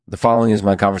The following is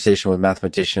my conversation with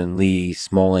mathematician Lee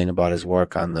Smolin about his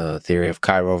work on the theory of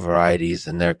Cairo varieties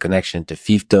and their connection to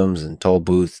fiefdoms and toll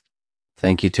booths.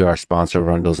 Thank you to our sponsor,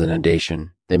 Rundle's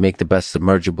Inundation. They make the best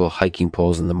submergible hiking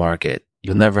poles in the market.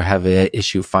 You'll never have an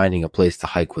issue finding a place to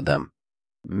hike with them.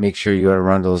 Make sure you go to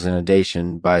Rundle's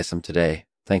Inundation, buy some today.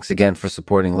 Thanks again for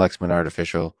supporting Lexman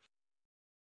Artificial.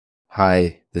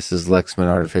 Hi, this is Lexman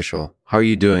Artificial. How are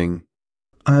you doing?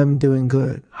 I'm doing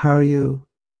good. How are you?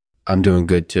 I'm doing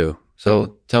good too.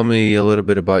 So tell me a little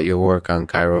bit about your work on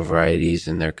Cairo varieties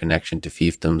and their connection to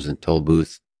fiefdoms and toll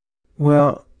booths.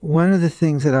 Well, one of the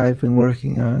things that I've been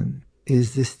working on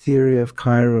is this theory of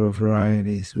Cairo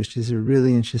varieties, which is a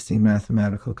really interesting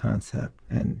mathematical concept.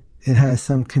 And it has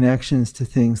some connections to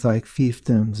things like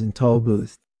fiefdoms and toll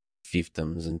booths.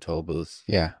 Fiefdoms and toll booths.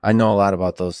 Yeah, I know a lot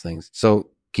about those things.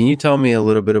 So can you tell me a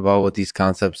little bit about what these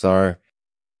concepts are?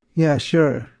 Yeah,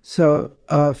 sure. So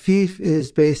a fief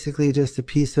is basically just a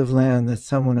piece of land that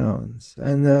someone owns.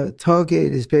 And the toll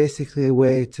gate is basically a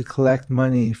way to collect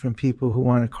money from people who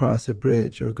want to cross a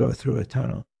bridge or go through a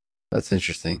tunnel. That's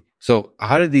interesting. So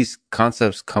how did these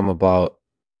concepts come about?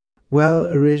 Well,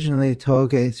 originally toll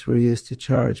gates were used to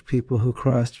charge people who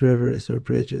crossed rivers or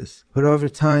bridges. But over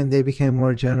time, they became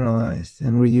more generalized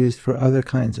and were used for other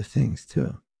kinds of things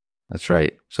too. That's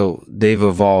right. So they've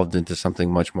evolved into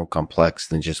something much more complex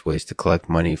than just ways to collect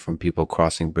money from people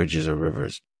crossing bridges or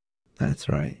rivers. That's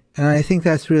right. And I think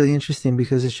that's really interesting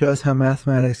because it shows how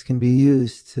mathematics can be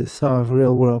used to solve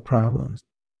real world problems.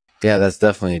 Yeah, that's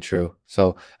definitely true.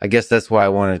 So I guess that's why I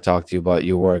wanted to talk to you about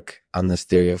your work on this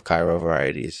theory of Cairo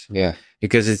varieties. Yeah,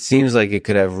 because it seems like it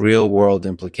could have real world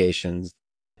implications.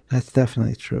 That's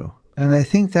definitely true. And I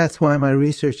think that's why my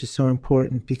research is so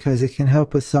important because it can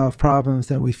help us solve problems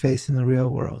that we face in the real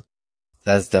world.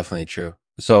 That's definitely true.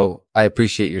 So I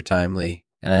appreciate your time, Lee,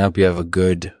 and I hope you have a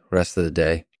good rest of the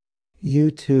day.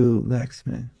 You too,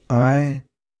 Lexman.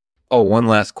 Oh, one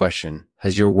last question.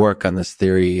 Has your work on this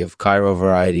theory of Cairo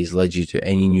varieties led you to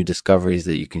any new discoveries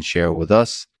that you can share with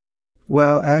us?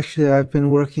 Well, actually, I've been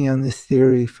working on this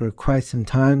theory for quite some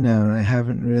time now, and I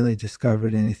haven't really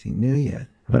discovered anything new yet.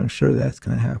 But I'm sure that's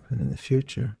going to happen in the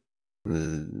future.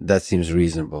 That seems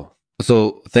reasonable.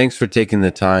 So thanks for taking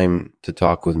the time to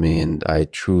talk with me, and I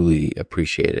truly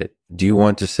appreciate it. Do you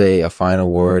want to say a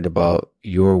final word about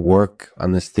your work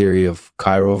on this theory of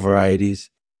Cairo varieties?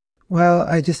 Well,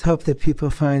 I just hope that people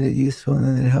find it useful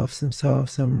and that it helps them solve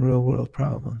some real world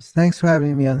problems. Thanks for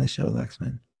having me on the show,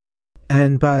 Lexman.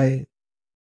 And bye.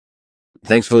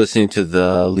 Thanks for listening to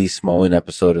the Lee Smolin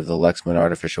episode of the Lexman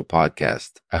Artificial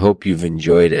podcast. I hope you've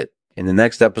enjoyed it. In the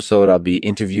next episode, I'll be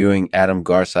interviewing Adam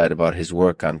Garside about his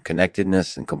work on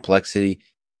connectedness and complexity.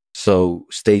 So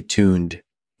stay tuned.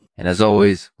 And as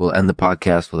always, we'll end the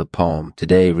podcast with a poem.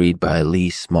 Today, read by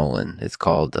Lee Smolin. It's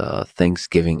called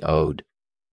Thanksgiving Ode.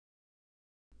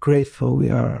 Grateful we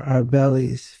are, our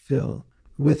bellies filled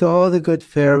with all the good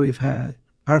fare we've had.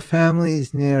 Our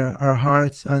families near, our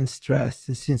hearts unstressed,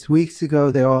 and since weeks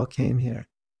ago they all came here.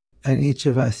 And each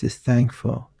of us is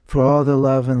thankful for all the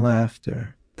love and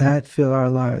laughter that fill our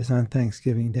lives on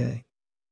Thanksgiving Day.